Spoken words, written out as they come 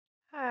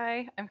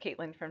Hi, I'm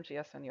Kaitlin from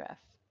GS1 US.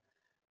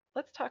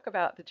 Let's talk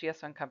about the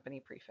GS1 Company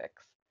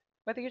Prefix.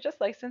 Whether you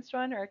just licensed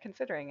one or are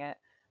considering it,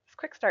 this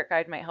quick start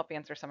guide might help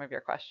answer some of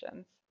your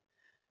questions.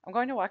 I'm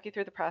going to walk you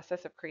through the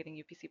process of creating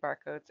UPC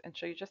barcodes and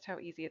show you just how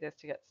easy it is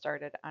to get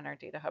started on our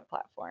Data Hub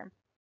platform.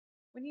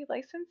 When you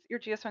license your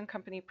GS1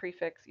 Company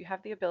Prefix, you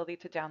have the ability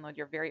to download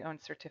your very own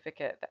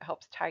certificate that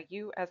helps tie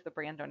you as the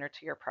brand owner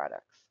to your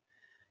products.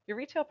 Your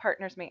retail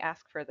partners may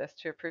ask for this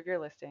to approve your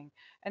listing,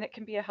 and it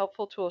can be a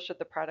helpful tool should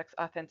the product's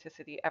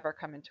authenticity ever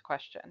come into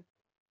question.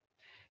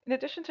 In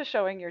addition to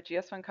showing your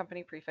GS1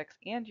 company prefix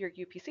and your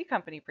UPC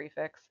company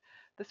prefix,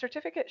 the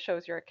certificate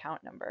shows your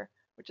account number,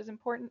 which is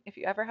important if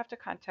you ever have to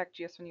contact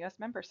GS1 US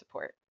member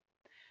support.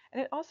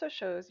 And it also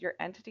shows your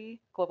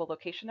entity global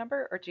location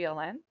number, or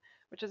GLN,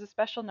 which is a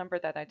special number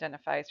that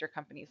identifies your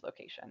company's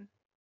location.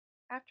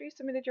 After you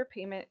submitted your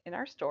payment in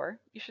our store,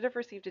 you should have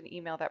received an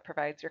email that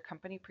provides your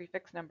company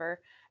prefix number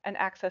and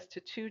access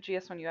to two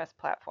GS1 US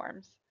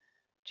platforms.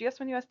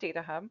 GS1 US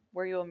Data Hub,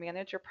 where you will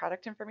manage your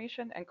product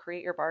information and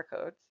create your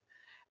barcodes,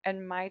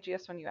 and My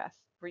GS1 US,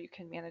 where you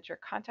can manage your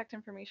contact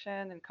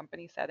information and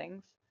company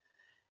settings.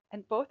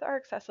 And both are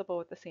accessible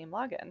with the same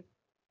login.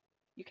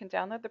 You can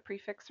download the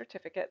prefix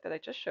certificate that I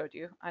just showed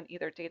you on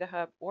either Data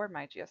Hub or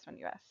My GS1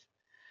 US.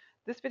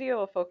 This video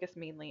will focus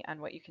mainly on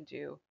what you can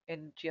do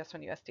in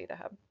GS1 US Data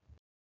Hub.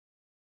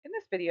 In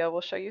this video,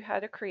 we'll show you how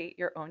to create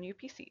your own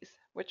UPCs,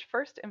 which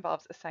first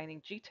involves assigning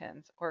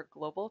GTINs, or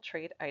Global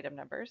Trade Item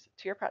Numbers,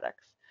 to your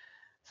products.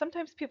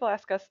 Sometimes people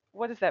ask us,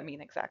 what does that mean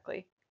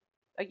exactly?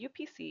 A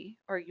UPC,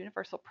 or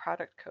Universal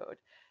Product Code,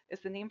 is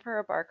the name for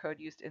a barcode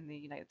used in the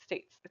United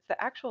States. It's the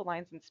actual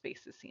lines and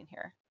spaces seen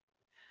here.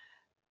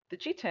 The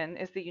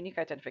GTIN is the unique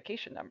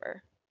identification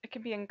number. It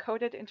can be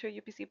encoded into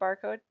a UPC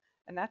barcode,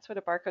 and that's what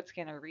a barcode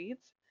scanner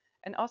reads.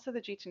 And also the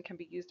GTIN can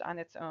be used on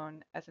its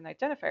own as an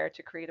identifier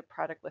to create a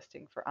product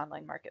listing for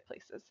online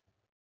marketplaces.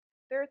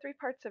 There are three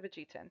parts of a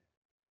GTIN: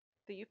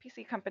 the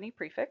UPC company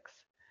prefix,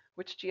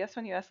 which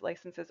GS1 US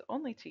licenses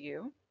only to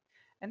you,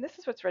 and this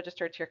is what's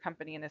registered to your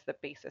company and is the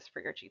basis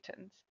for your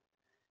GTINs.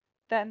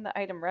 Then the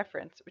item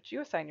reference, which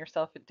you assign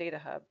yourself in Data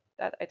Hub,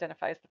 that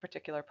identifies the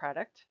particular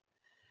product.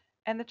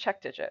 And the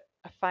check digit,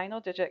 a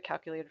final digit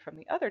calculated from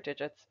the other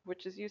digits,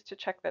 which is used to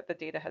check that the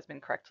data has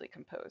been correctly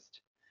composed.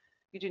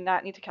 You do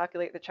not need to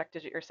calculate the check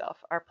digit yourself.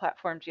 Our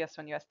platform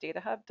GS1 US Data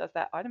Hub does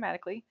that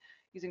automatically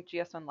using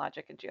GS1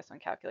 logic and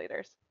GS1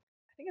 calculators.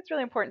 I think it's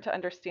really important to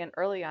understand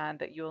early on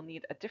that you will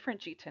need a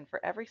different GTIN for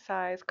every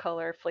size,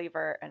 color,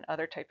 flavor, and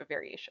other type of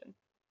variation.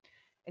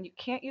 And you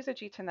can't use a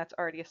GTIN that's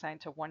already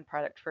assigned to one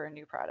product for a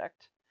new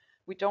product.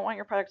 We don't want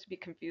your product to be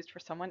confused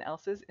for someone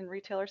else's in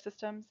retailer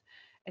systems,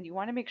 and you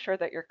want to make sure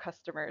that your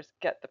customers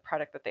get the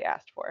product that they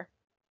asked for.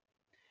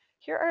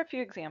 Here are a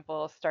few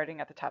examples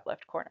starting at the top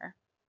left corner.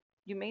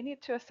 You may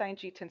need to assign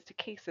GTINs to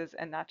cases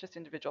and not just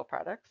individual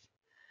products.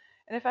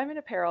 And if I'm in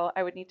apparel,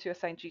 I would need to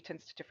assign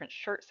GTINs to different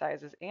shirt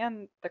sizes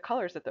and the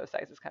colors that those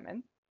sizes come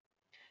in.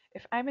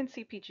 If I'm in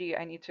CPG,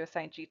 I need to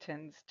assign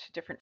GTINs to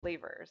different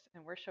flavors,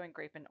 and we're showing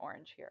grape and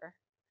orange here.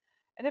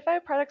 And if I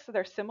have products that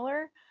are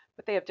similar,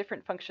 but they have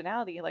different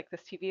functionality, like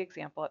this TV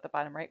example at the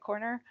bottom right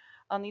corner,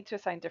 I'll need to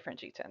assign different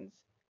GTINs.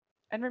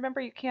 And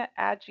remember, you can't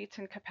add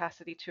GTIN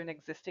capacity to an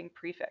existing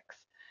prefix.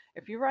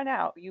 If you run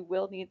out, you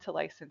will need to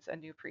license a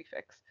new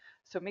prefix.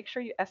 So make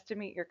sure you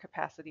estimate your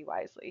capacity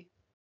wisely.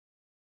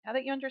 Now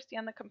that you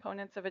understand the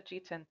components of a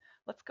GTIN,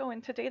 let's go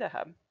into Data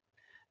Hub.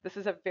 This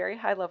is a very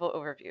high-level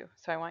overview,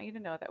 so I want you to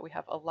know that we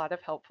have a lot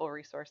of helpful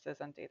resources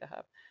on Data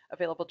Hub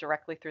available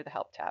directly through the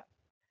Help tab.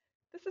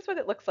 This is what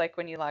it looks like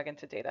when you log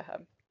into Data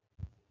Hub.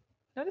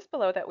 Notice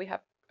below that we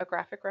have a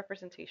graphic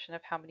representation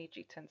of how many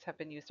GTINs have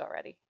been used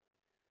already.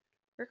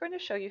 We're going to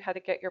show you how to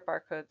get your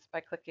barcodes by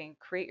clicking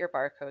Create Your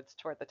Barcodes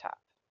toward the top.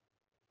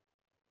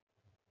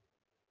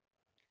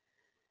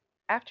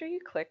 After you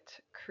clicked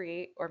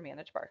Create or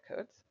Manage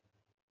Barcodes,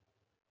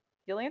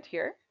 you'll land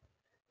here,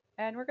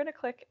 and we're going to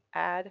click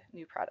Add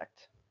New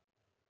Product.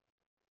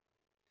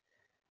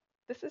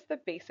 This is the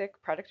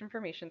basic product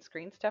information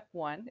screen, step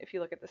 1, if you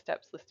look at the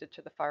steps listed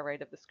to the far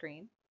right of the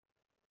screen.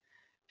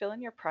 Fill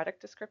in your product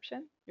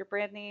description, your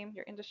brand name,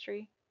 your industry.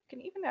 You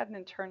can even add an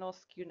internal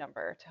SKU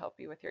number to help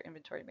you with your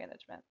inventory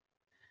management.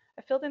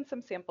 I filled in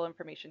some sample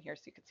information here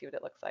so you can see what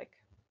it looks like.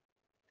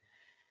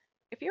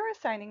 If you're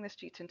assigning this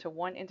GTIN to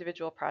one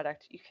individual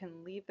product, you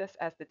can leave this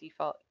as the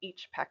default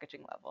each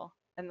packaging level,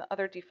 and the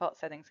other default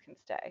settings can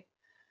stay.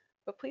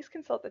 But please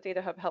consult the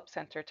Data Hub Help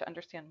Center to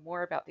understand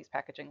more about these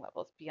packaging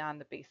levels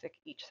beyond the basic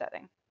each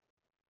setting.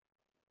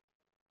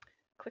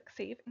 Click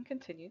Save and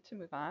Continue to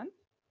move on.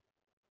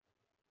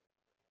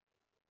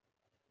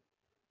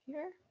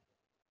 Here.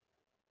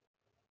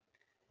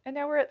 And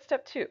now we're at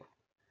step 2.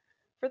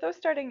 For those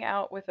starting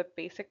out with a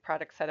basic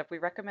product setup, we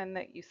recommend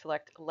that you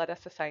select Let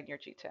us assign your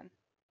GTIN.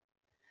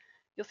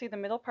 You'll see the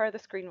middle part of the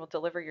screen will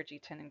deliver your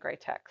GTIN in gray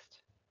text.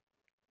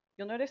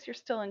 You'll notice you're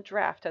still in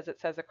draft as it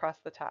says across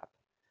the top.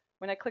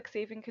 When I click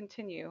Save and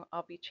Continue,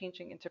 I'll be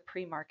changing into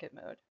pre-market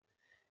mode.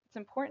 It's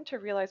important to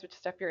realize which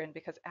step you're in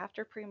because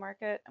after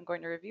pre-market, I'm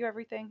going to review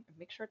everything and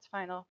make sure it's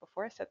final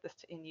before I set this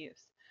to in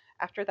use.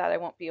 After that, I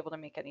won't be able to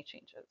make any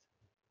changes.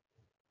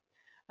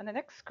 On the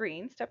next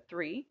screen, step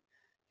 3,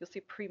 you'll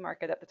see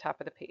pre-market at the top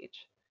of the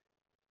page.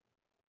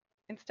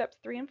 In steps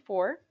 3 and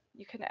 4,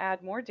 you can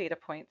add more data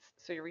points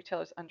so your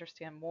retailers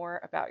understand more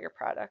about your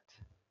product.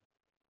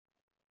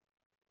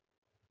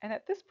 And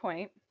at this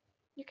point,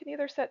 you can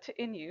either set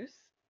to in use,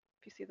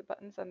 if you see the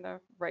buttons on the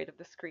right of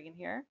the screen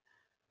here,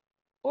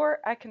 or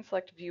I can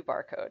select view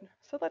barcode.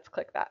 So let's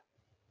click that.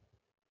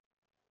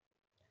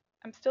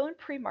 I'm still in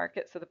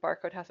pre-market, so the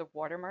barcode has a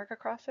watermark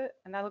across it,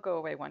 and that'll go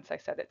away once I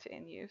set it to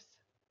in use.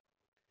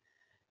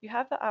 You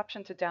have the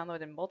option to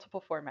download in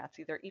multiple formats,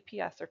 either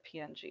EPS or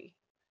PNG.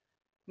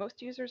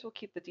 Most users will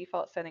keep the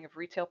default setting of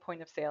retail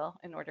point of sale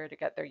in order to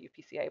get their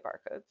UPCA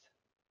barcodes.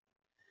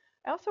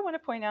 I also want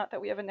to point out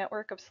that we have a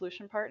network of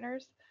solution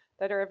partners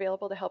that are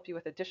available to help you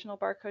with additional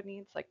barcode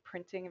needs like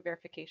printing and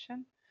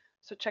verification.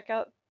 So check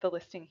out the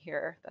listing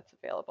here that's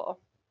available.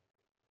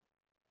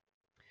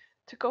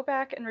 To go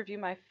back and review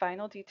my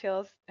final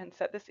details and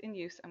set this in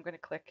use, I'm going to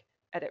click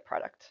Edit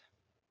Product.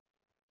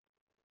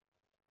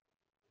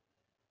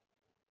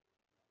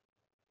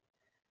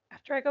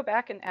 After I go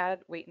back and add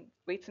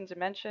weights and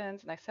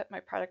dimensions and I set my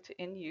product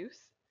to in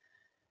use,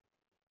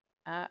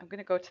 I'm going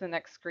to go to the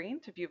next screen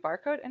to view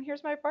barcode, and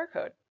here's my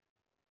barcode.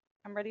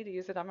 I'm ready to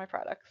use it on my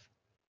products.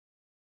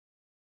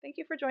 Thank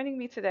you for joining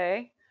me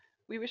today.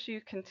 We wish you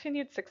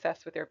continued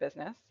success with your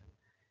business.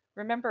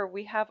 Remember,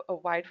 we have a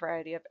wide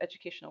variety of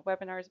educational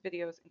webinars,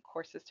 videos, and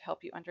courses to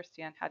help you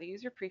understand how to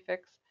use your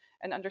prefix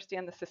and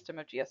understand the system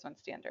of GS1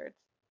 standards.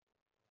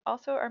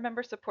 Also, our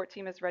member support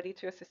team is ready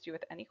to assist you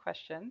with any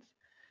questions.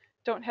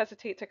 Don't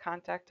hesitate to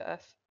contact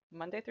us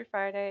Monday through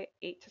Friday,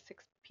 8 to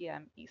 6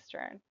 p.m.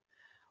 Eastern.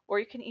 Or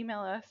you can email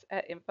us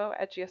at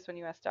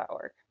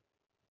info@gs1us.org.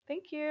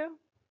 Thank you.